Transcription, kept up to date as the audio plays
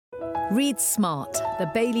Read Smart, the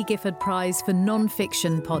Baillie Gifford Prize for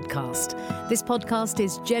Non-Fiction podcast. This podcast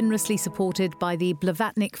is generously supported by the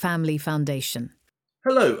Blavatnik Family Foundation.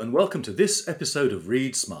 Hello and welcome to this episode of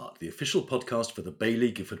Read Smart, the official podcast for the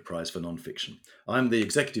Baillie Gifford Prize for Non-Fiction. I'm the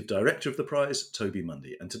Executive Director of the prize, Toby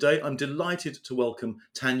Mundy, and today I'm delighted to welcome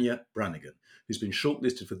Tania Branigan, who's been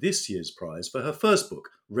shortlisted for this year's prize for her first book,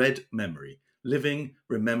 Red Memory: Living,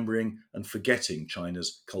 Remembering and Forgetting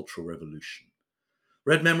China's Cultural Revolution.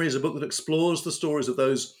 Red Memory is a book that explores the stories of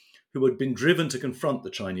those who had been driven to confront the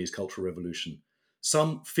Chinese Cultural Revolution,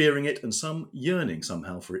 some fearing it and some yearning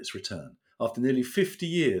somehow for its return. After nearly 50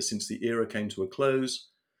 years since the era came to a close,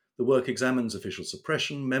 the work examines official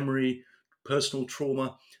suppression, memory, personal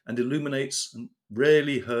trauma, and illuminates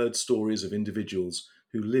rarely heard stories of individuals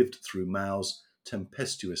who lived through Mao's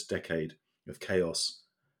tempestuous decade of chaos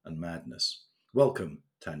and madness. Welcome,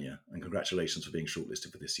 Tania, and congratulations for being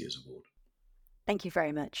shortlisted for this year's award. Thank you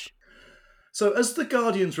very much. So, as The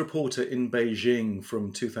Guardian's reporter in Beijing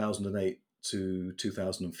from 2008 to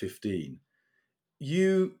 2015,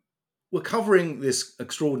 you were covering this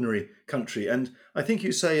extraordinary country, and I think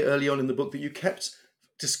you say early on in the book that you kept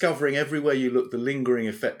discovering everywhere you looked the lingering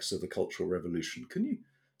effects of the Cultural Revolution. Can you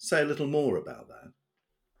say a little more about that?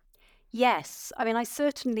 Yes, I mean, I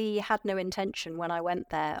certainly had no intention when I went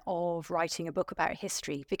there of writing a book about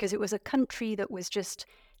history, because it was a country that was just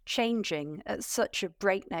changing at such a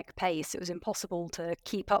breakneck pace. It was impossible to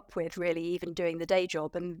keep up with, really, even doing the day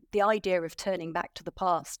job. And the idea of turning back to the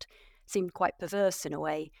past seemed quite perverse in a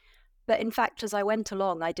way. But in fact, as I went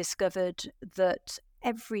along, I discovered that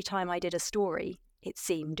every time I did a story, it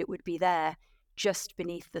seemed it would be there just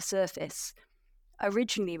beneath the surface.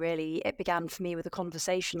 Originally, really, it began for me with a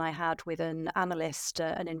conversation I had with an analyst,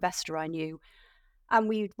 an investor I knew. And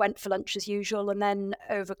we went for lunch as usual. And then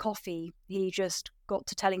over coffee, he just got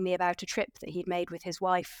to telling me about a trip that he'd made with his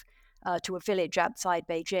wife to a village outside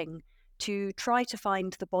Beijing to try to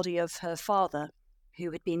find the body of her father,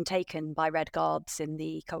 who had been taken by Red Guards in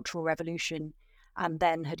the Cultural Revolution and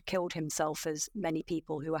then had killed himself, as many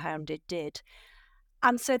people who were hounded did.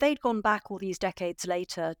 And so they'd gone back all these decades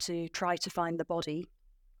later to try to find the body.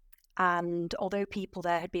 And although people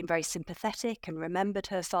there had been very sympathetic and remembered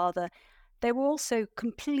her father, they were also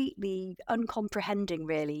completely uncomprehending,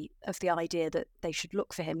 really, of the idea that they should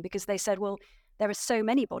look for him, because they said, well, there are so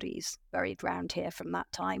many bodies buried around here from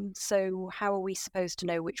that time, so how are we supposed to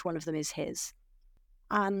know which one of them is his?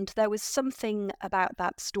 And there was something about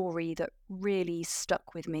that story that really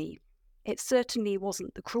stuck with me. It certainly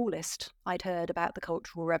wasn't the cruelest I'd heard about the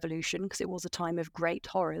Cultural Revolution, because it was a time of great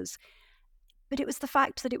horrors. But it was the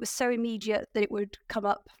fact that it was so immediate that it would come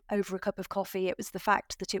up over a cup of coffee. It was the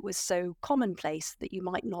fact that it was so commonplace that you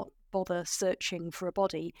might not bother searching for a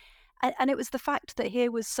body. And it was the fact that here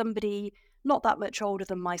was somebody not that much older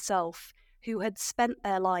than myself who had spent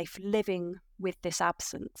their life living with this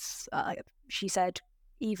absence. She said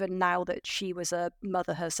even now that she was a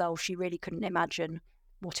mother herself, she really couldn't imagine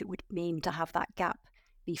what it would mean to have that gap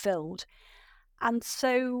be filled. And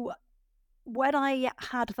so when I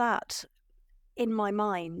had that in my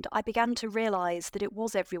mind, I began to realise that it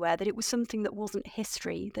was everywhere, that it was something that wasn't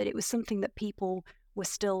history, that it was something that people were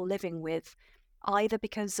still living with, either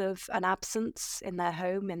because of an absence in their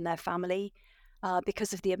home, in their family,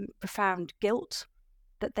 because of the profound guilt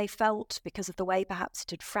that they felt, because of the way perhaps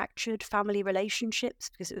it had fractured family relationships,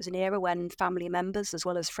 because it was an era when family members as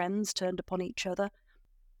well as friends turned upon each other.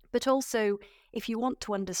 But also, if you want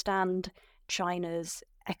to understand China's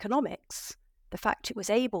economics, the fact it was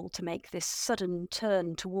able to make this sudden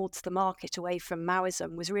turn towards the market away from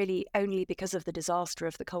Maoism was really only because of the disaster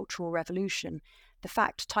of the Cultural Revolution. The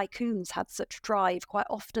fact tycoons had such drive, quite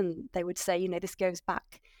often they would say, this goes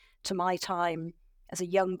back to my time as a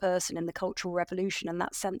young person in the Cultural Revolution, and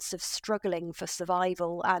that sense of struggling for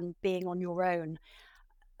survival and being on your own.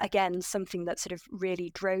 Again, something that sort of really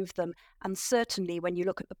drove them. And certainly when you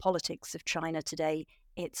look at the politics of China today,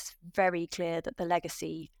 it's very clear that the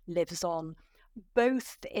legacy lives on,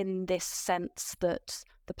 both in this sense that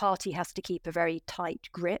the party has to keep a very tight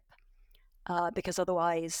grip, because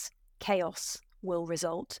otherwise chaos will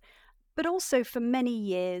result. But also for many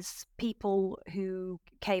years, people who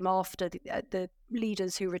came after the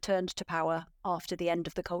leaders who returned to power after the end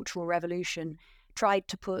of the Cultural Revolution tried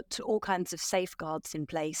to put all kinds of safeguards in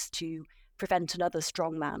place to prevent another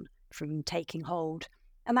strongman from taking hold.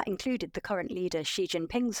 And that included the current leader, Xi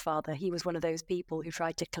Jinping's father. He was one of those people who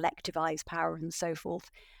tried to collectivize power and so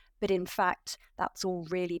forth. But in fact, that's all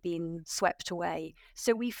really been swept away.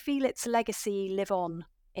 So we feel its legacy live on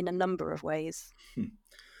in a number of ways.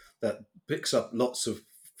 That picks up lots of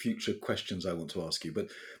future questions I want to ask you. But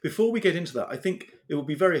before we get into that, I think it would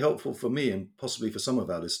be very helpful for me and possibly for some of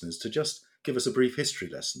our listeners to just give us a brief history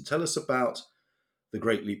lesson. Tell us about the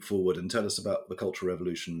Great Leap Forward and tell us about the Cultural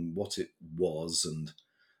Revolution, what it was and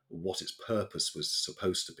what its purpose was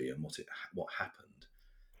supposed to be and what happened.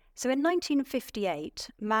 So in 1958,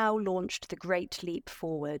 Mao launched the Great Leap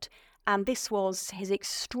Forward, and this was his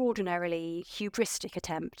extraordinarily hubristic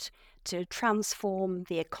attempt to transform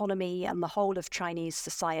the economy and the whole of Chinese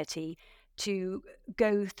society, to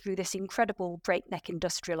go through this incredible breakneck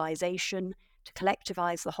industrialization, to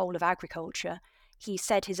collectivize the whole of agriculture. He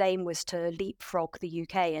said his aim was to leapfrog the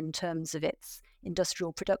UK in terms of its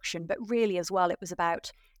industrial production, but really as well it was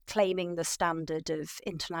about claiming the standard of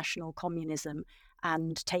international communism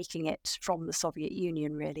and taking it from the Soviet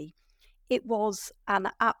Union, really. It was an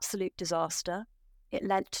absolute disaster. It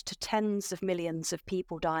led to tens of millions of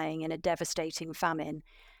people dying in a devastating famine,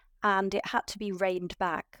 and it had to be reined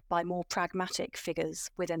back by more pragmatic figures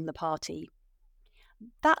within the party.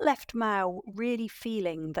 That left Mao really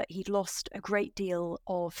feeling that he'd lost a great deal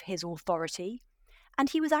of his authority. And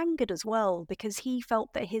he was angered as well because he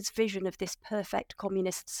felt that his vision of this perfect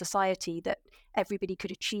communist society that everybody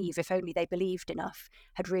could achieve if only they believed enough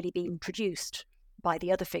had really been produced by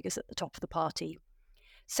the other figures at the top of the party.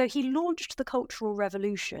 So he launched the Cultural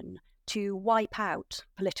Revolution to wipe out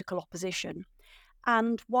political opposition.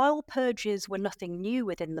 And while purges were nothing new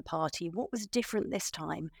within the party, what was different this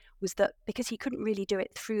time was that because he couldn't really do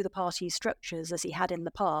it through the party structures as he had in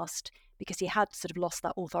the past, because he had sort of lost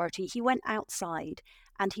that authority, he went outside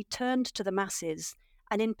and he turned to the masses,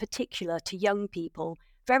 and in particular to young people,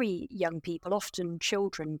 very young people, often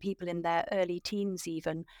children, people in their early teens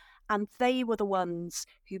even. And they were the ones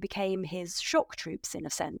who became his shock troops, in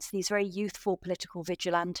a sense, these very youthful political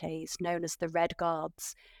vigilantes known as the Red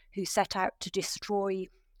Guards, who set out to destroy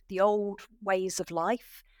the old ways of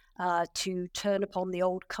life, to turn upon the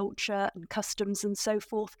old culture and customs and so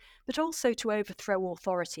forth, but also to overthrow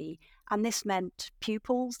authority. And this meant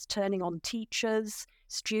pupils turning on teachers,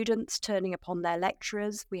 students turning upon their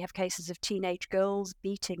lecturers. We have cases of teenage girls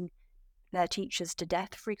beating their teachers to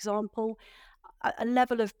death, for example, a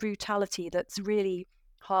level of brutality that's really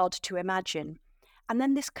hard to imagine. And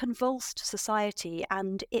then this convulsed society,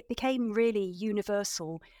 and it became really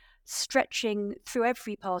universal, stretching through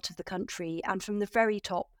every part of the country and from the very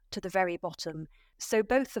top to the very bottom. So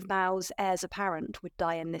both of Mao's heirs apparent would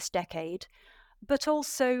die in this decade, but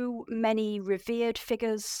also many revered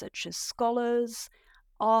figures such as scholars,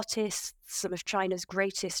 artists, some of China's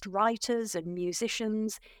greatest writers and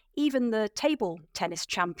musicians, even the table tennis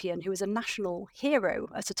champion, who was a national hero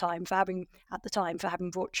at the time for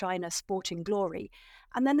having brought China sporting glory.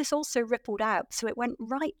 And then this also rippled out, so it went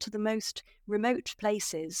right to the most remote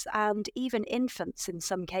places, and even infants in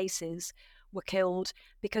some cases were killed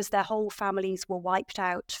because their whole families were wiped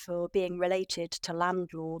out for being related to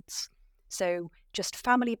landlords. So just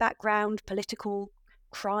family background, political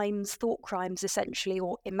crimes, thought crimes essentially,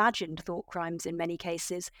 or imagined thought crimes in many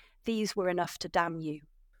cases, these were enough to damn you.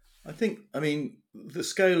 The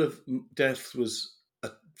scale of death was a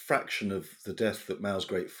fraction of the death that Mao's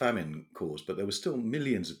Great Famine caused, but there were still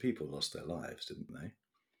millions of people lost their lives, didn't they?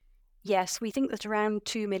 Yes, we think that around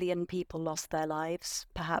 2 million people lost their lives,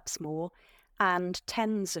 perhaps more, and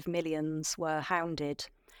tens of millions were hounded.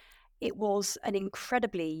 It was an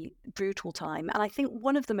incredibly brutal time. And I think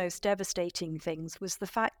one of the most devastating things was the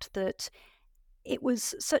fact that it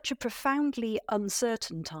was such a profoundly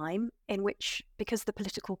uncertain time in which, because the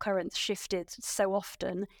political currents shifted so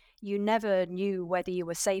often, you never knew whether you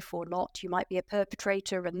were safe or not. You might be a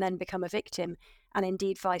perpetrator and then become a victim, and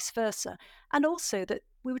indeed vice versa. And also that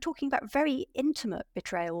we were talking about very intimate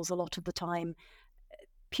betrayals a lot of the time.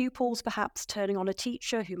 Pupils perhaps turning on a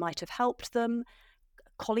teacher who might have helped them,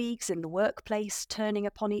 colleagues in the workplace turning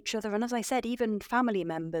upon each other, and as I said, even family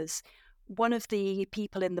members. One of the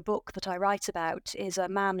people in the book that I write about is a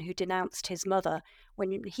man who denounced his mother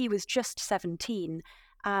when he was just 17,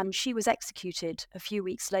 and she was executed a few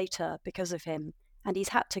weeks later because of him, and he's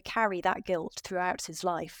had to carry that guilt throughout his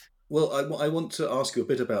life. Well, I want to ask you a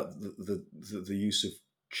bit about the use of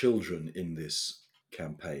children in this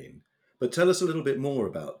campaign, but tell us a little bit more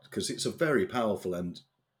about, because it's a very powerful and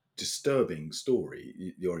disturbing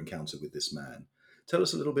story, your encounter with this man. Tell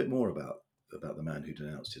us a little bit more about the man who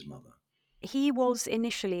denounced his mother. He was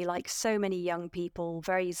initially, like so many young people,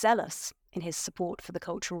 very zealous in his support for the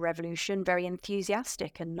Cultural Revolution, very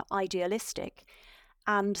enthusiastic and idealistic.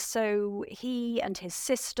 And so he and his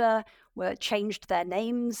sister changed their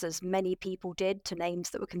names, as many people did, to names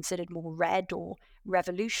that were considered more red or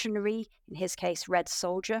revolutionary, in his case, Red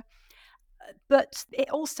Soldier. But it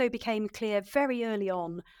also became clear very early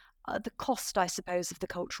on the cost, I suppose, of the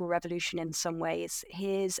Cultural Revolution in some ways.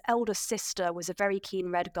 His eldest sister was a very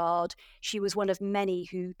keen Red Guard. She was one of many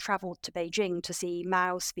who travelled to Beijing to see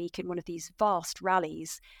Mao speak in one of these vast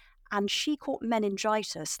rallies. And she caught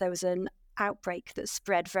meningitis. There was an outbreak that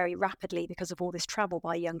spread very rapidly because of all this travel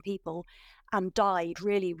by young people and died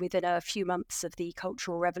really within a few months of the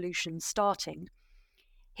Cultural Revolution starting.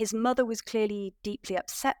 His mother was clearly deeply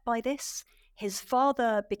upset by this. His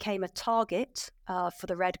father became a target for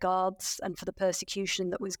the Red Guards and for the persecution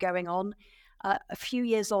that was going on. A few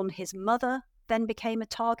years on, his mother then became a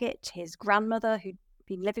target. His grandmother, who'd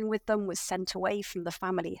been living with them, was sent away from the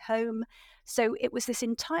family home. So it was this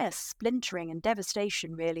entire splintering and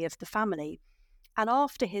devastation, really, of the family. And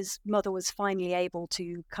after his mother was finally able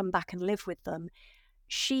to come back and live with them,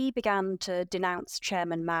 she began to denounce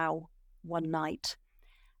Chairman Mao one night.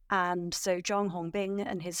 And so Zhang Hongbing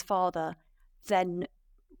and his father then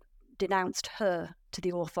denounced her to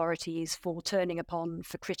the authorities for turning upon,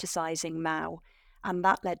 for criticising Mao, and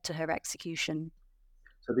that led to her execution.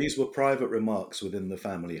 So these were private remarks within the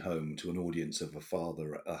family home to an audience of a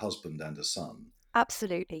father, a husband, and a son.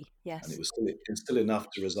 Absolutely, And yes. it's still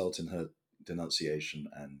enough to result in her denunciation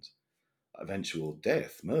and eventual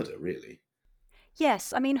death, murder, really.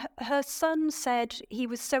 Yes, I mean, her son said he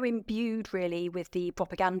was so imbued, really, with the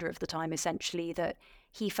propaganda of the time, essentially, that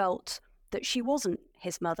he felt that she wasn't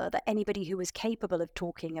his mother, that anybody who was capable of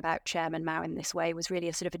talking about Chairman Mao in this way was really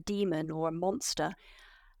a sort of a demon or a monster.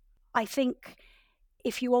 I think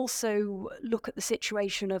if you also look at the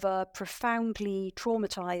situation of a profoundly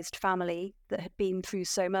traumatized family that had been through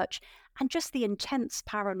so much, and just the intense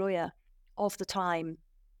paranoia of the time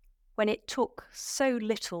when it took so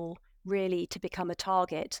little really to become a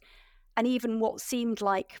target, and even what seemed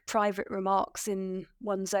like private remarks in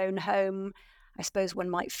one's own home, I suppose one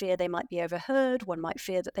might fear they might be overheard, one might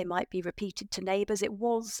fear that they might be repeated to neighbours. It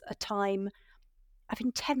was a time of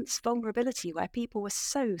intense vulnerability where people were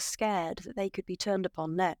so scared that they could be turned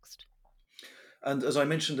upon next. And as I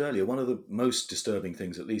mentioned earlier, one of the most disturbing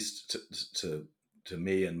things, at least to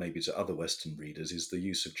me and maybe to other Western readers, is the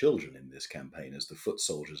use of children in this campaign as the foot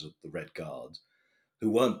soldiers of the Red Guard, who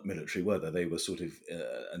weren't military, were they? They were sort of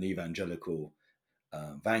an evangelical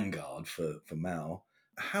vanguard for Mao.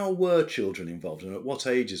 How were children involved, and at what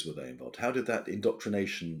ages were they involved? How did that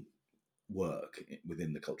indoctrination work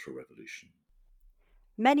within the Cultural Revolution?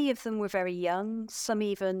 Many of them were very young, some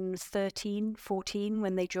even 13, 14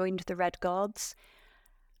 when they joined the Red Guards.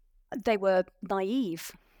 They were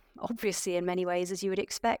naive, obviously, in many ways, as you would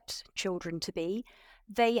expect children to be.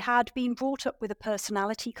 They had been brought up with a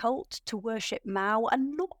personality cult to worship Mao,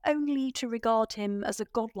 and not only to regard him as a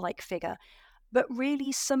godlike figure, but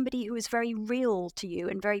really somebody who is very real to you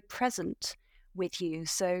and very present with you.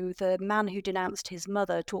 So the man who denounced his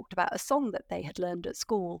mother talked about a song that they had learned at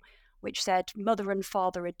school, which said, "Mother and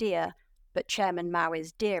father are dear, but Chairman Mao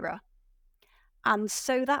is dearer." And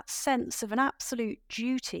so that sense of an absolute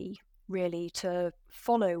duty, really, to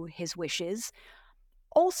follow his wishes.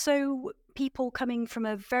 Also, people coming from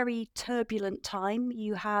a very turbulent time.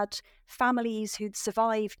 You had families who'd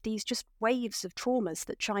survived these just waves of traumas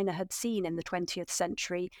that China had seen in the 20th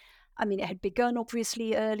century. I mean, it had begun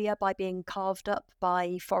obviously earlier by being carved up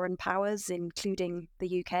by foreign powers, including the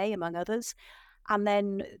UK, among others. And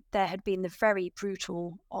then there had been the very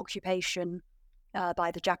brutal occupation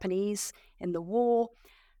by the Japanese in the war.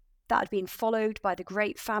 That had been followed by the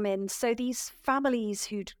Great Famine. So these families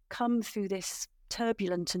who'd come through this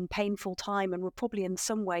turbulent and painful time and were probably in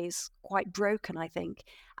some ways quite broken, I think.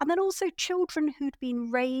 And then also children who'd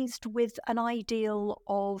been raised with an ideal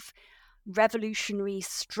of revolutionary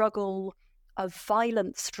struggle, of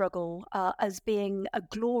violent struggle, as being a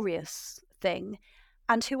glorious thing,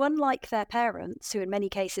 and who, unlike their parents, who in many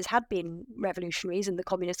cases had been revolutionaries in the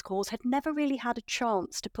communist cause, had never really had a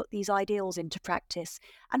chance to put these ideals into practice.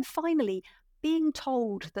 And finally, being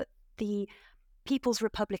told that the People's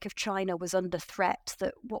Republic of China was under threat,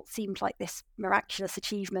 that what seemed like this miraculous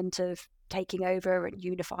achievement of taking over and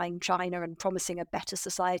unifying China and promising a better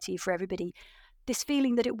society for everybody, this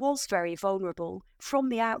feeling that it was very vulnerable from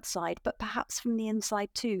the outside, but perhaps from the inside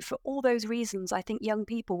too. For all those reasons, I think young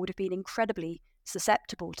people would have been incredibly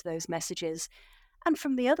susceptible to those messages. And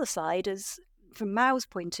from the other side, as from Mao's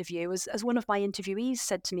point of view, as one of my interviewees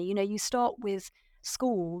said to me, you start with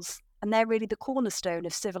schools and they're really the cornerstone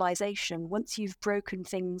of civilization. Once you've broken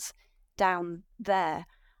things down there,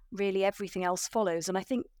 really everything else follows. And I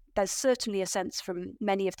think there's certainly a sense from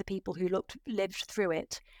many of the people who lived through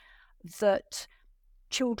it that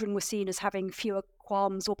children were seen as having fewer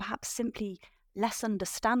qualms or perhaps simply less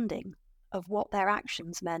understanding of what their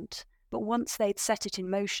actions meant But once they'd set it in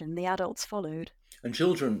motion, the adults followed. And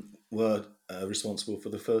children were responsible for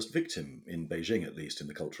the first victim in Beijing, at least in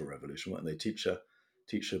the Cultural Revolution, weren't they? Teacher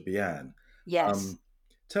Bian. Yes. Um,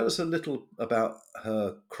 Tell us a little about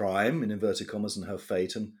her crime, in inverted commas, and her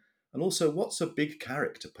fate, and also what's a big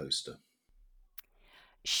character poster?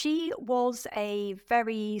 She was a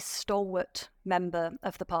very stalwart member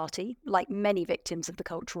of the party, like many victims of the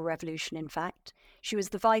Cultural Revolution, in fact. She was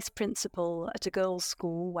the vice principal at a girls'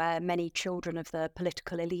 school where many children of the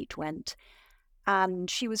political elite went. And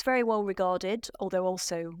she was very well regarded, although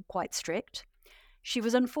also quite strict. She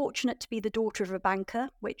was unfortunate to be the daughter of a banker,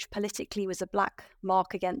 which politically was a black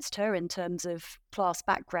mark against her in terms of class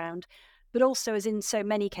background. But also, as in so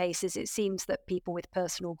many cases, it seems that people with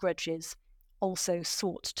personal grudges also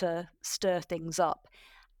sought to stir things up.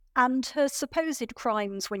 And her supposed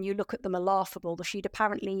crimes, when you look at them, are laughable. She'd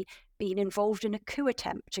apparently been involved in a coup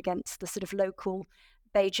attempt against the sort of local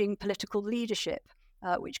Beijing political leadership,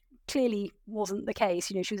 which clearly wasn't the case.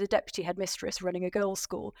 She was a deputy headmistress running a girls'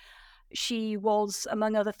 school. She was,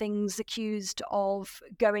 among other things, accused of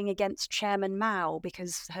going against Chairman Mao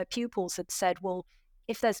because her pupils had said, well,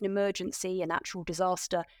 if there's an emergency, a natural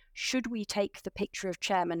disaster, should we take the picture of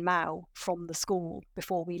Chairman Mao from the school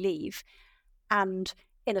before we leave? And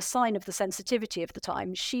in a sign of the sensitivity of the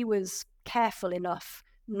time, she was careful enough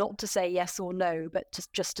not to say yes or no, but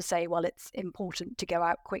just to say, well, it's important to go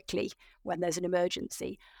out quickly when there's an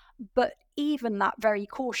emergency. But even that very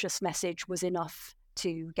cautious message was enough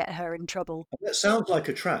to get her in trouble. That sounds like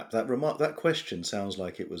a trap. That question sounds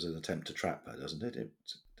like it was an attempt to trap her, doesn't it?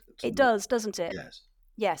 It does, doesn't it? Yes.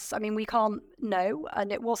 Yes. I mean, we can't know.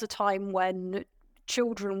 And it was a time when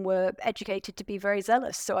children were educated to be very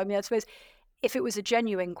zealous. So, I mean, I suppose if it was a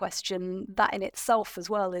genuine question, that in itself as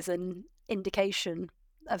well is an indication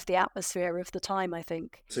of the atmosphere of the time, I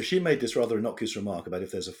think. So she made this rather innocuous remark about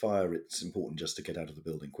if there's a fire, it's important just to get out of the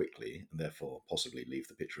building quickly and therefore possibly leave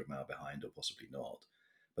the picture of Mao behind or possibly not.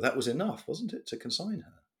 But that was enough, wasn't it, to consign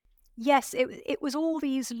her? Yes, it was all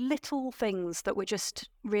these little things that were just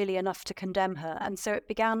really enough to condemn her. And so it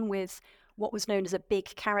began with what was known as a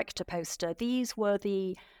big character poster. These were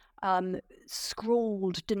the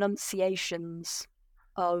scrawled denunciations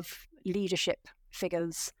of leadership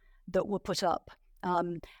figures that were put up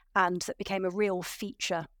and that became a real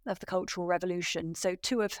feature of the Cultural Revolution. So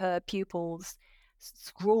two of her pupils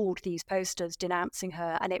scrawled these posters denouncing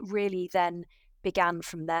her, and it really then began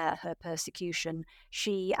from there, her persecution.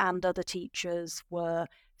 She and other teachers were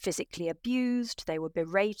physically abused, they were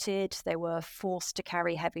berated, they were forced to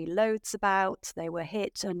carry heavy loads about, they were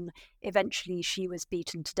hit, and eventually she was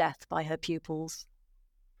beaten to death by her pupils.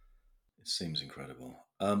 It seems incredible.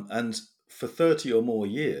 And for 30 or more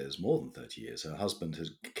years, more than 30 years, her husband had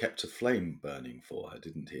kept a flame burning for her,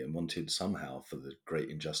 didn't he? And wanted somehow for the great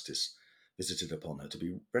injustice visited upon her to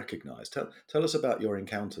be recognised. Tell us about your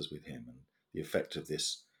encounters with him and the effect of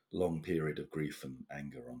this long period of grief and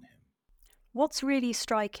anger on him. What's really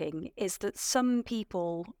striking is that some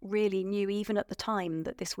people really knew, even at the time,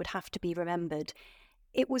 that this would have to be remembered.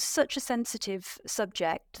 It was such a sensitive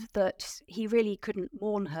subject that he really couldn't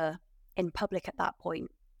mourn her in public at that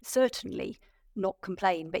point. Certainly not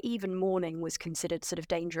complain, but even mourning was considered sort of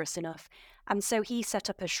dangerous enough. And so he set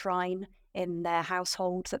up a shrine in their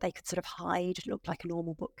household that they could sort of hide. It looked like a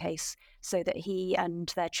normal bookcase, so that he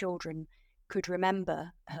and their children could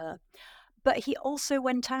remember her. But he also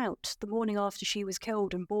went out the morning after she was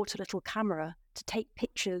killed and bought a little camera to take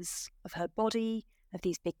pictures of her body, of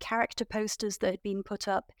these big character posters that had been put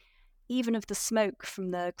up, even of the smoke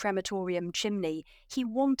from the crematorium chimney. He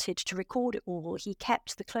wanted to record it all. He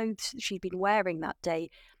kept the clothes that she'd been wearing that day.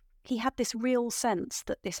 He had this real sense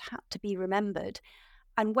that this had to be remembered.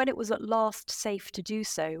 And when it was at last safe to do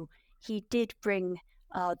so, he did bring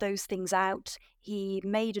those things out. He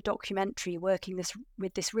made a documentary working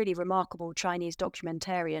with this really remarkable Chinese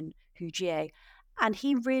documentarian, Hu Jie, and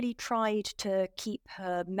he really tried to keep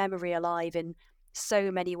her memory alive in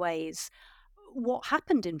so many ways. What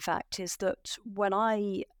happened, in fact, is that when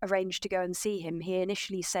I arranged to go and see him, he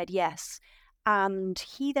initially said yes, and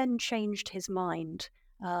he then changed his mind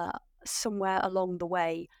somewhere along the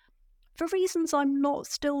way for reasons I'm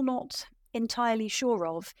still not entirely sure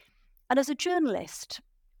of. And as a journalist,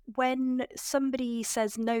 when somebody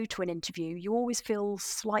says no to an interview, you always feel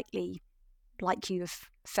slightly like you've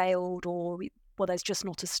failed or, well, there's just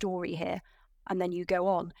not a story here, and then you go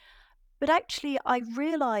on. But actually, I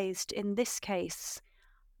realised in this case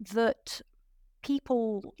that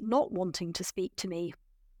people not wanting to speak to me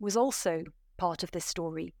was also part of this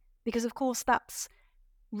story, because of course that's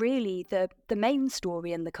really the main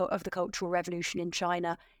story of the Cultural Revolution in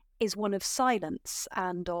China is one of silence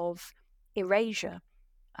and of erasure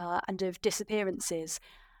and of disappearances.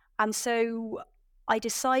 And so I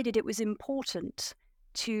decided it was important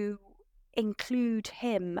to include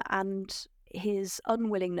him and his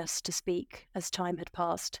unwillingness to speak as time had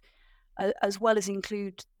passed, as well as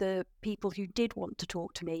include the people who did want to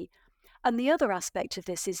talk to me. And the other aspect of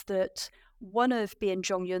this is that one of Bien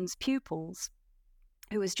Zhongyun's pupils,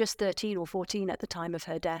 who was just 13 or 14 at the time of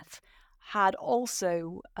her death, had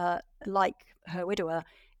also, like her widower,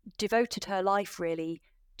 devoted her life really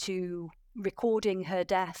to recording her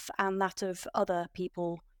death and that of other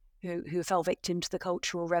people who fell victim to the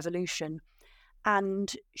Cultural Revolution.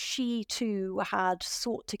 And she too had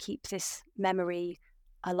sought to keep this memory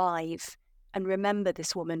alive and remember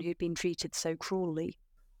this woman who'd been treated so cruelly.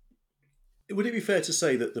 Would it be fair to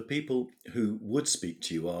say that the people who would speak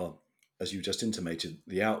to you are, as you just intimated,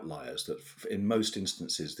 the outliers, that in most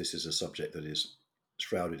instances this is a subject that is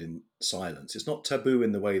shrouded in silence? It's not taboo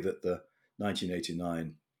in the way that the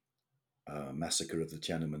 1989 massacre of the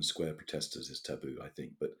Tiananmen Square protesters is taboo, I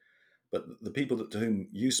think, but the people to whom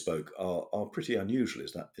you spoke are pretty unusual.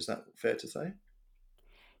 Is that fair to say?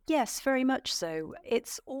 Yes, very much so.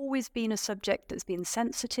 It's always been a subject that's been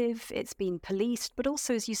sensitive, it's been policed, but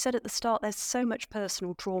also, as you said at the start, there's so much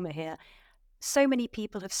personal trauma here. So many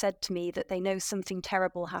people have said to me that they know something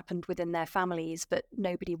terrible happened within their families, but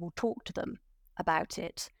nobody will talk to them about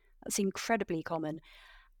it. That's incredibly common.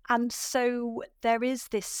 And so there is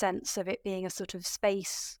this sense of it being a sort of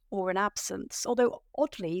space or an absence, although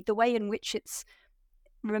oddly, the way in which it's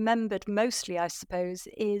remembered mostly, I suppose,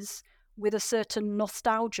 is with a certain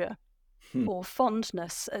nostalgia Hmm. or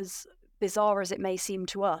fondness, as bizarre as it may seem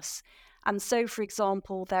to us. And so, for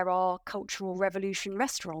example, there are Cultural Revolution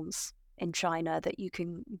restaurants in China that you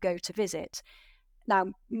can go to visit. Now,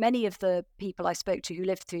 many of the people I spoke to who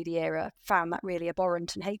lived through the era found that really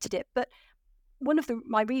abhorrent and hated it. But one of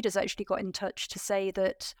my readers actually got in touch to say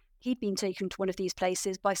that he'd been taken to one of these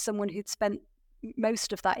places by someone who'd spent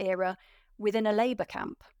most of that era within a labour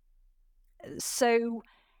camp. So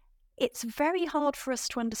it's very hard for us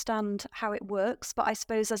to understand how it works, but I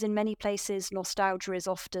suppose, as in many places, nostalgia is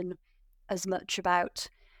often as much about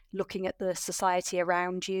looking at the society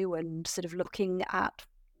around you and sort of looking at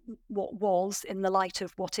what was in the light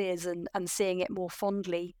of what is, and seeing it more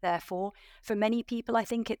fondly, therefore. For many people, I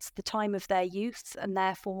think it's the time of their youth, and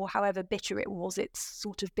therefore, however bitter it was, it's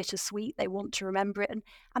sort of bittersweet. They want to remember it,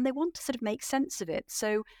 and they want to sort of make sense of it.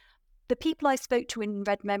 So the people I spoke to in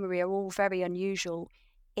Red Memory are all very unusual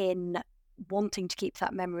in wanting to keep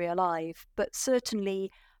that memory alive, but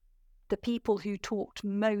certainly the people who talked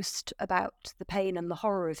most about the pain and the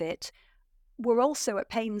horror of it were also at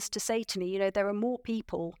pains to say to me, there are more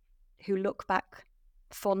people who look back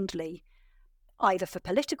fondly, either for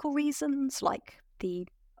political reasons, like the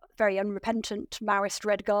very unrepentant Maoist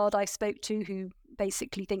Red Guard I spoke to, who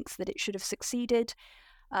basically thinks that it should have succeeded,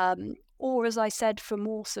 or, as I said, for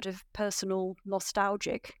more sort of personal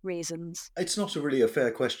nostalgic reasons. It's not really a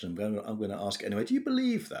fair question, but I'm going to ask anyway. Do you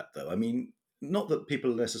believe that, though? I mean, not that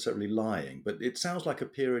people are necessarily lying, but it sounds like a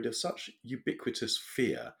period of such ubiquitous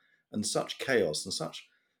fear and such chaos and such,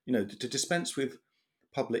 to dispense with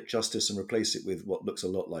public justice and replace it with what looks a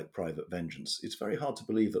lot like private vengeance. It's very hard to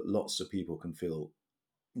believe that lots of people can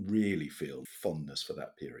really feel fondness for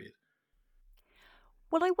that period.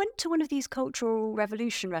 Well, I went to one of these Cultural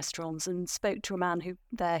Revolution restaurants and spoke to a man who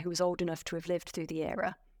was old enough to have lived through the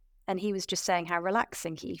era. And he was just saying how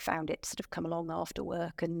relaxing he found it to sort of come along after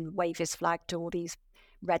work and wave his flag to all these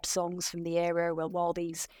red songs from the era, while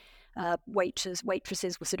these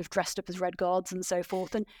waitresses were sort of dressed up as Red Guards and so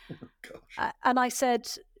forth. And Oh, gosh. and I said,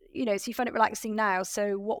 so you find it relaxing now.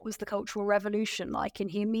 So what was the Cultural Revolution like?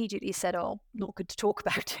 And he immediately said, oh, not good to talk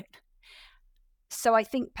about it. So I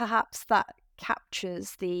think perhaps that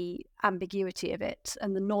captures the ambiguity of it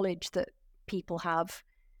and the knowledge that people have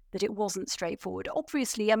that it wasn't straightforward.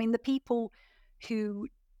 Obviously, I mean, the people who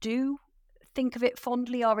do think of it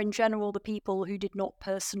fondly are in general the people who did not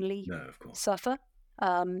personally No, of course. suffer.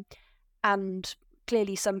 And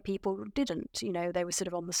clearly some people didn't, they were sort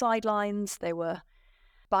of on the sidelines, they were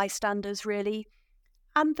bystanders really.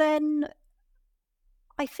 And then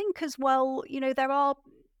I think as well, there are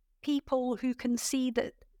people who can see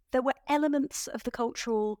that there were elements of the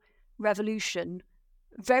Cultural Revolution,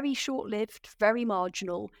 very short-lived, very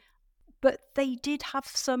marginal, but they did have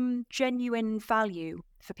some genuine value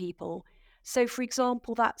for people. So, for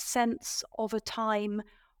example, that sense of a time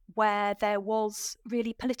where there was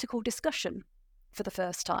really political discussion for the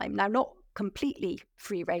first time. Now, not completely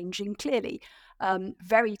free-ranging, clearly,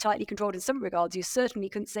 very tightly controlled in some regards. You certainly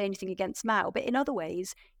couldn't say anything against Mao, but in other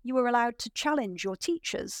ways, you were allowed to challenge your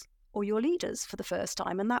teachers or your leaders for the first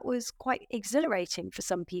time. And that was quite exhilarating for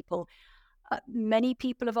some people. Many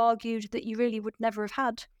people have argued that you really would never have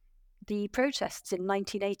had the protests in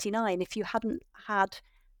 1989 if you hadn't had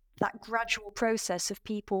that gradual process of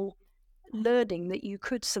people learning that you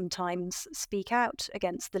could sometimes speak out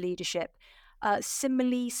against the leadership.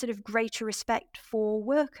 Similarly, sort of greater respect for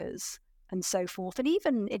workers and so forth. And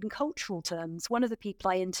even in cultural terms, one of the people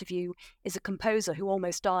I interview is a composer who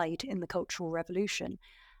almost died in the Cultural Revolution.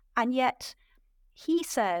 And yet, he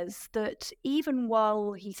says that even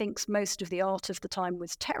while he thinks most of the art of the time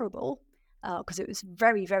was terrible, because it was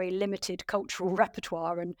very, very limited cultural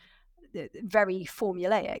repertoire and very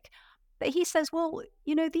formulaic, but he says, well,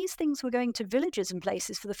 these things were going to villages and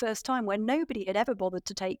places for the first time where nobody had ever bothered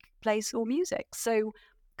to take plays or music. So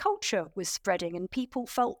culture was spreading and people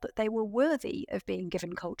felt that they were worthy of being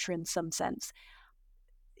given culture in some sense.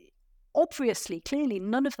 Obviously, clearly,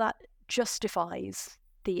 none of that justifies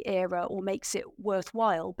the era or makes it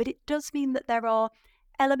worthwhile, but it does mean that there are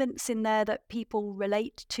elements in there that people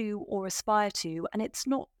relate to or aspire to, and it's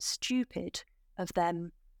not stupid of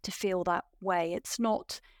them to feel that way. It's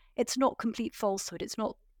not complete falsehood. It's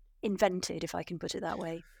not invented, if I can put it that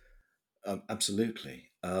way.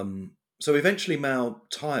 Absolutely. So eventually Mao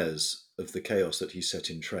tires of the chaos that he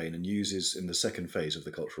set in train and uses, in the second phase of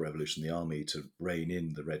the Cultural Revolution, the army to rein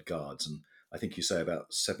in the Red Guards. And I think you say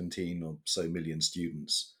about 17 or so million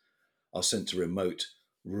students are sent to remote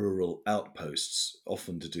rural outposts,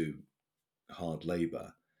 often to do hard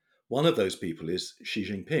labour. One of those people is Xi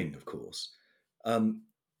Jinping, of course.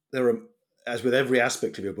 There are, as with every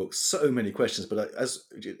aspect of your book, so many questions, but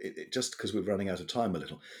just because we're running out of time a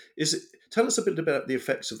little, tell us a bit about the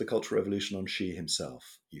effects of the Cultural Revolution on Xi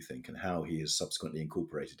himself, you think, and how he has subsequently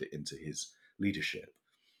incorporated it into his leadership.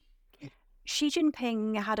 Xi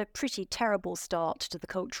Jinping had a pretty terrible start to the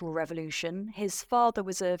Cultural Revolution. His father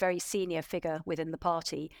was a very senior figure within the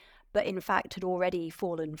party, but in fact had already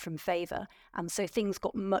fallen from favour, and so things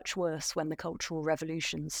got much worse when the Cultural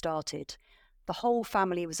Revolution started. The whole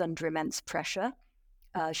family was under immense pressure.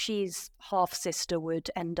 Xi's half-sister would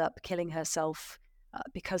end up killing herself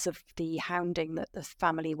because of the hounding that the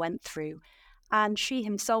family went through. And Xi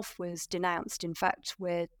himself was denounced. In fact,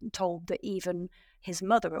 we're told that even his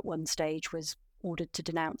mother at one stage was ordered to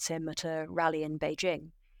denounce him at a rally in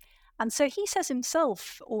Beijing. And so he says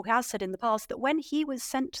himself, or has said in the past, that when he was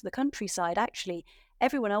sent to the countryside, actually,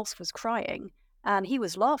 everyone else was crying. And he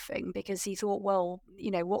was laughing because he thought, well,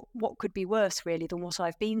 what could be worse, really, than what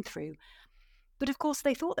I've been through? But of course,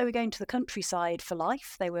 they thought they were going to the countryside for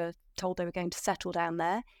life. They were told they were going to settle down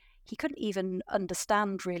there. He couldn't even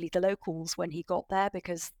understand really the locals when he got there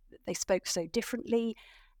because they spoke so differently.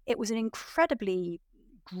 It was an incredibly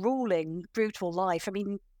grueling, brutal life. I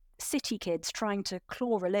mean, city kids trying to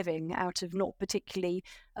claw a living out of not particularly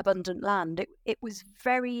abundant land. It was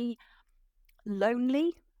very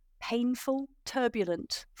lonely, painful,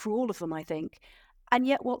 turbulent for all of them, I think. And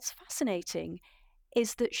yet, what's fascinating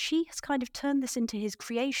is that Xi has kind of turned this into his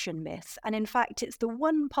creation myth. And in fact, it's the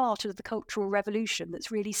one part of the Cultural Revolution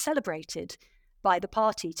that's really celebrated by the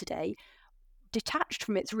party today, detached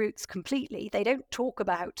from its roots completely. They don't talk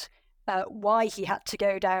about why he had to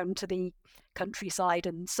go down to the countryside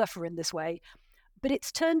and suffer in this way. But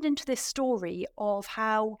it's turned into this story of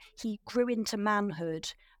how he grew into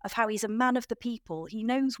manhood, of how he's a man of the people. He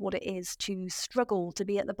knows what it is to struggle, to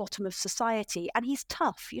be at the bottom of society. And he's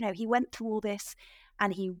tough. He went through all this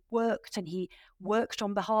and he worked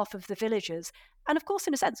on behalf of the villagers. And of course,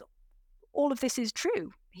 in a sense, all of this is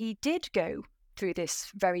true. He did go through this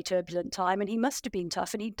very turbulent time and he must have been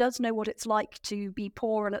tough, and he does know what it's like to be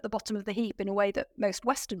poor and at the bottom of the heap in a way that most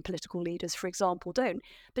Western political leaders, for example, don't.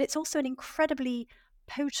 But it's also an incredibly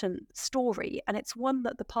potent story, and it's one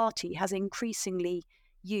that the party has increasingly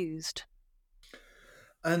used.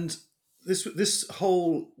 And this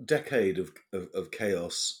whole decade of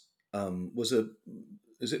chaos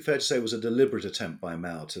is it fair to say, was a deliberate attempt by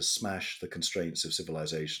Mao to smash the constraints of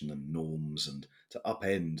civilization and norms and to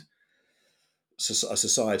upend a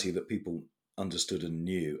society that people understood and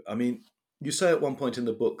knew? I mean, you say at one point in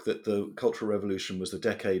the book that the Cultural Revolution was the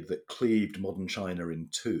decade that cleaved modern China in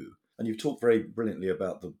two. And you've talked very brilliantly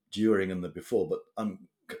about the during and the before, but I'm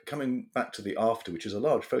coming back to the after, which is a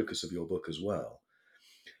large focus of your book as well.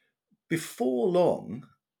 Before long,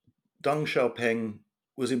 Deng Xiaoping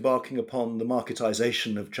was embarking upon the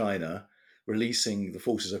marketization of China, releasing the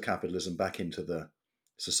forces of capitalism back into the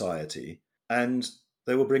society. And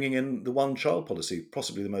they were bringing in the one-child policy,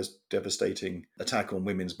 possibly the most devastating attack on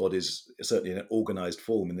women's bodies, certainly in an organized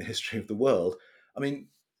form in the history of the world. I mean,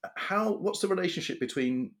 what's the relationship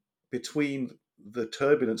between the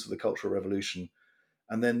turbulence of the Cultural Revolution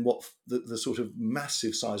and then the sort of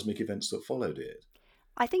massive seismic events that followed it.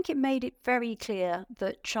 I think it made it very clear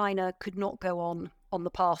that China could not go on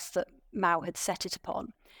the path that Mao had set it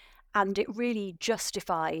upon. And it really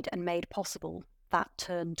justified and made possible that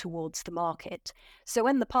turn towards the market. So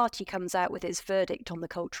when the party comes out with its verdict on the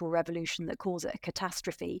Cultural Revolution that calls it a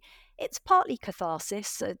catastrophe, it's partly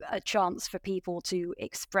catharsis, a chance for people to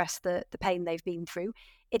express the pain they've been through.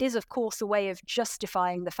 It is, of course, a way of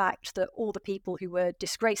justifying the fact that all the people who were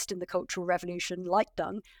disgraced in the Cultural Revolution, like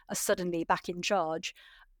Deng, are suddenly back in charge.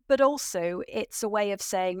 But also, it's a way of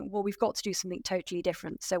saying, well, we've got to do something totally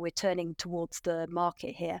different. So we're turning towards the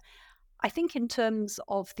market here. I think in terms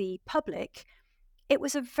of the public, it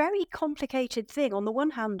was a very complicated thing. On the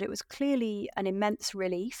one hand, it was clearly an immense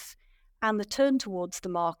relief, and the turn towards the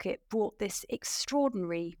market brought this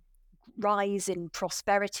extraordinary rise in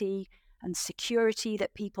prosperity and security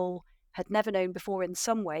that people had never known before in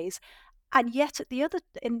some ways. And yet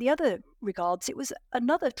in the other regards, it was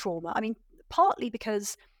another trauma. I mean, partly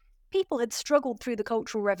because people had struggled through the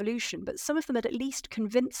Cultural Revolution, but some of them had at least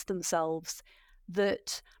convinced themselves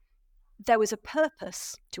that there was a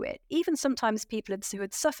purpose to it. Even sometimes people who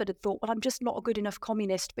had suffered had thought, well, I'm just not a good enough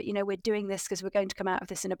communist, but, we're doing this because we're going to come out of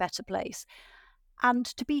this in a better place. And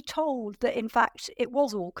to be told that, in fact, it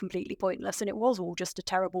was all completely pointless and it was all just a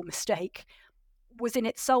terrible mistake was in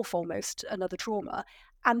itself almost another trauma.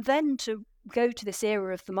 And then to go to this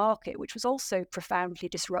era of the market, which was also profoundly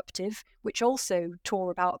disruptive, which also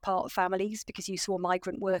tore apart families because you saw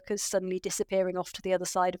migrant workers suddenly disappearing off to the other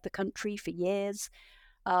side of the country for years,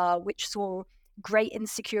 which saw great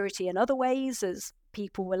insecurity in other ways as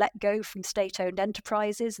people were let go from state-owned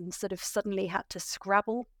enterprises and sort of suddenly had to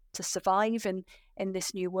scrabble to survive in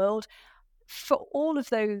this new world. For all of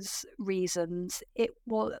those reasons, it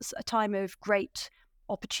was a time of great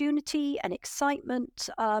opportunity and excitement,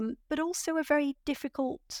 but also a very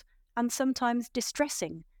difficult and sometimes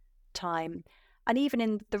distressing time. And even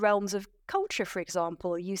in the realms of culture, for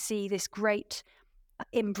example, you see this great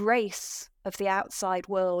embrace of the outside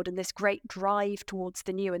world and this great drive towards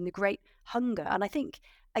the new and the great hunger. And I think,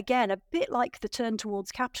 again, a bit like the turn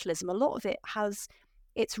towards capitalism, a lot of it has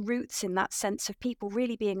its roots in that sense of people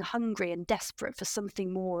really being hungry and desperate for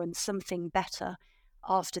something more and something better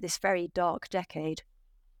after this very dark decade.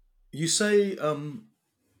 You say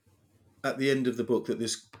at the end of the book that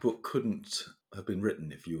this book couldn't have been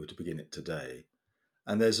written if you were to begin it today.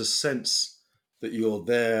 And there's a sense that you're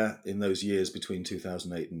there in those years between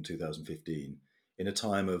 2008 and 2015 in a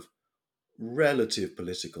time of relative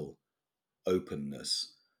political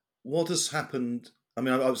openness. What has happened? I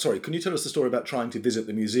mean, I'm sorry, can you tell us the story about trying to visit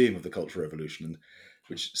the Museum of the Cultural Revolution,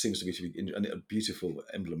 which seems to be a beautiful,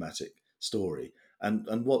 emblematic story,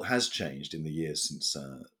 and what has changed in the years since,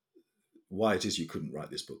 why it is you couldn't write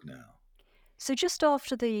this book now? So just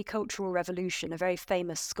after the Cultural Revolution, a very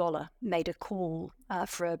famous scholar made a call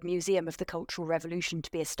for a Museum of the Cultural Revolution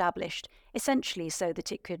to be established, essentially so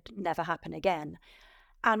that it could never happen again.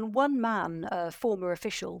 And one man, a former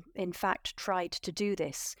official, in fact, tried to do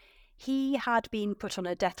this. He had been put on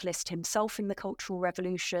a death list himself in the Cultural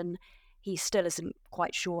Revolution. He still isn't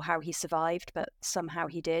quite sure how he survived, but somehow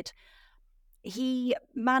he did. He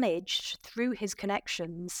managed, through his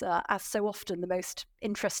connections, as so often the most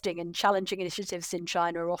interesting and challenging initiatives in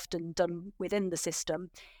China are often done within the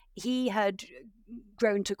system, he had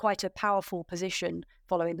grown to quite a powerful position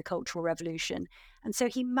following the Cultural Revolution. And so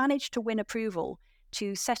he managed to win approval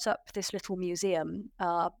to set up this little museum,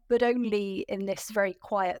 but only in this very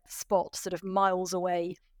quiet spot, sort of miles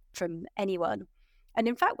away from anyone. And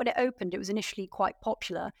in fact, when it opened, it was initially quite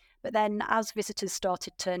popular. But then as visitors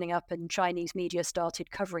started turning up and Chinese media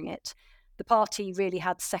started covering it, the party really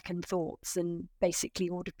had second thoughts and basically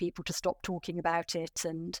ordered people to stop talking about it.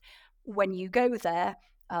 And when you go there,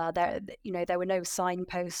 there were no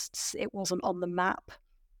signposts. It wasn't on the map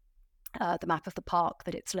of the park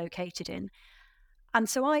that it's located in. And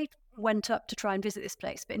so I went up to try and visit this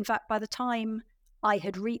place. But in fact, by the time I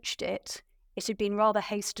had reached it, it had been rather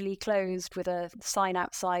hastily closed with a sign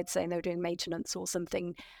outside saying they were doing maintenance or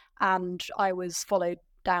something. And I was followed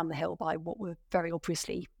down the hill by what were very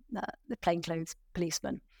obviously the plainclothes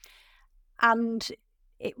policemen. And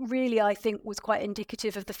it really, I think, was quite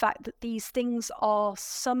indicative of the fact that these things are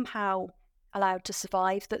somehow allowed to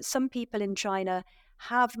survive, that some people in China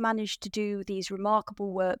have managed to do these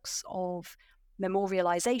remarkable works of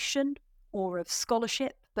memorialization or of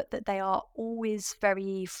scholarship, but that they are always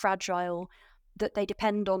very fragile, that they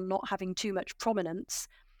depend on not having too much prominence.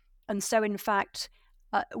 And so, in fact,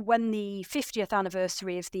 when the 50th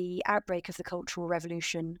anniversary of the outbreak of the Cultural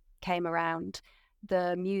Revolution came around,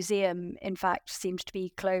 the museum, in fact, seemed to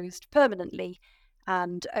be closed permanently.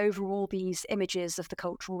 And over all these images of the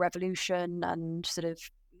Cultural Revolution and sort of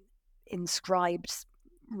inscribed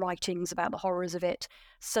writings about the horrors of it,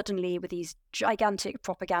 suddenly with these gigantic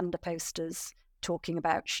propaganda posters talking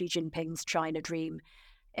about Xi Jinping's China dream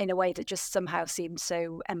in a way that just somehow seemed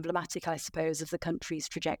so emblematic, I suppose, of the country's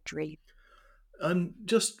trajectory. And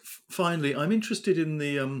just finally, I'm interested in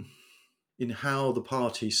the in how the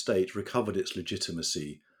party state recovered its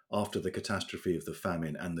legitimacy after the catastrophe of the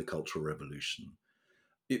famine and the Cultural Revolution.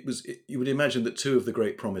 You would imagine that two of the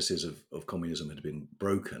great promises of communism had been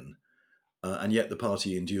broken, and yet the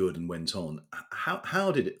party endured and went on.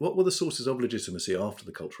 How did it? What were the sources of legitimacy after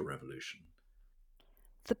the Cultural Revolution?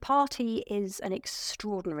 The party is an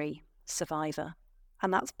extraordinary survivor,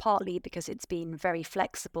 and that's partly because it's been very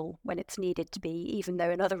flexible when it's needed to be, even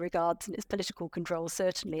though in other regards, in its political control,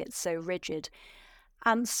 certainly it's so rigid.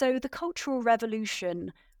 And so the Cultural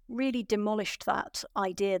Revolution really demolished that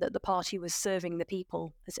idea that the party was serving the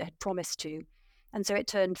people as it had promised to. And so it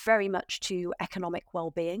turned very much to economic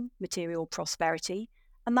well-being, material prosperity,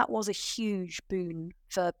 and that was a huge boon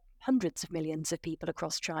for hundreds of millions of people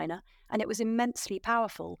across China, and it was immensely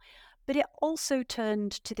powerful. But it also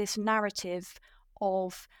turned to this narrative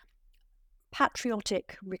of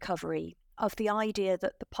patriotic recovery, of the idea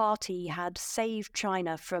that the party had saved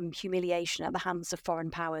China from humiliation at the hands of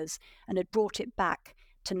foreign powers and had brought it back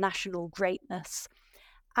to national greatness.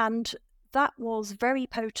 And that was very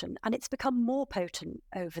potent, and it's become more potent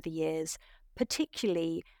over the years,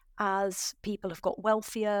 particularly as people have got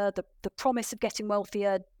wealthier. The promise of getting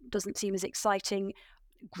wealthier doesn't seem as exciting.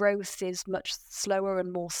 Growth is much slower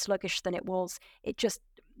and more sluggish than it was. It just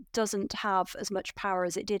doesn't have as much power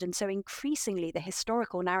as it did. And so increasingly, the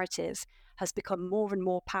historical narrative has become more and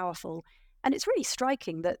more powerful. And it's really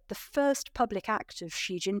striking that the first public act of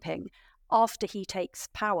Xi Jinping after he takes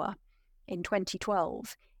power in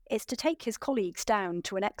 2012 is to take his colleagues down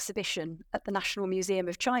to an exhibition at the National Museum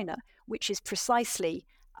of China, which is precisely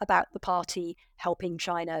about the party helping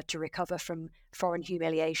China to recover from foreign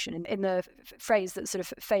humiliation. In the phrase that's sort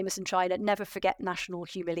of famous in China, never forget national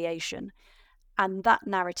humiliation. And that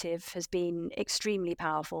narrative has been extremely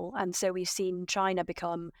powerful. And so we've seen China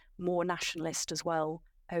become more nationalist as well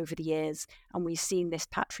over the years. And we've seen this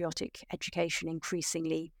patriotic education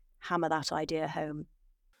increasingly hammer that idea home.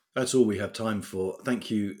 That's all we have time for. Thank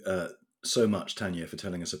you so much, Tania, for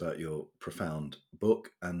telling us about your profound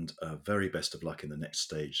book, and very best of luck in the next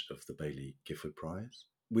stage of the Baillie Gifford Prize.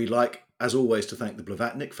 We'd like, as always, to thank the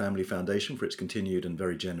Blavatnik Family Foundation for its continued and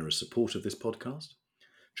very generous support of this podcast.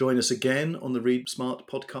 Join us again on the Read Smart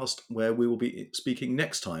podcast, where we will be speaking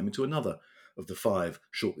next time into another of the 5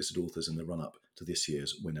 shortlisted authors in the run-up to this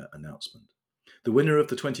year's winner announcement. The winner of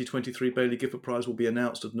the 2023 Baillie Gifford Prize will be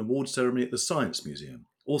announced at an awards ceremony at the Science Museum,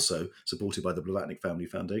 also supported by the Blavatnik Family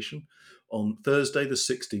Foundation, on Thursday the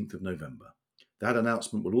 16th of November. That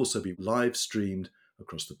announcement will also be live streamed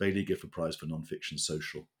across the Baillie Gifford Prize for Nonfiction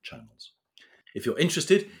social channels. If you're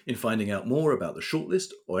interested in finding out more about the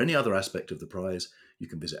shortlist or any other aspect of the prize, you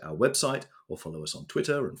can visit our website or follow us on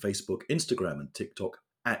Twitter and Facebook, Instagram and TikTok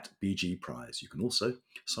at BG Prize. You can also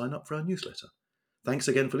sign up for our newsletter. Thanks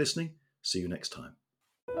again for listening. See you next time.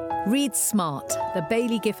 Read Smart, the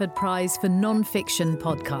Baillie Gifford Prize for Nonfiction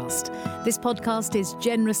podcast. This podcast is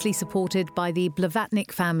generously supported by the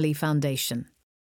Blavatnik Family Foundation.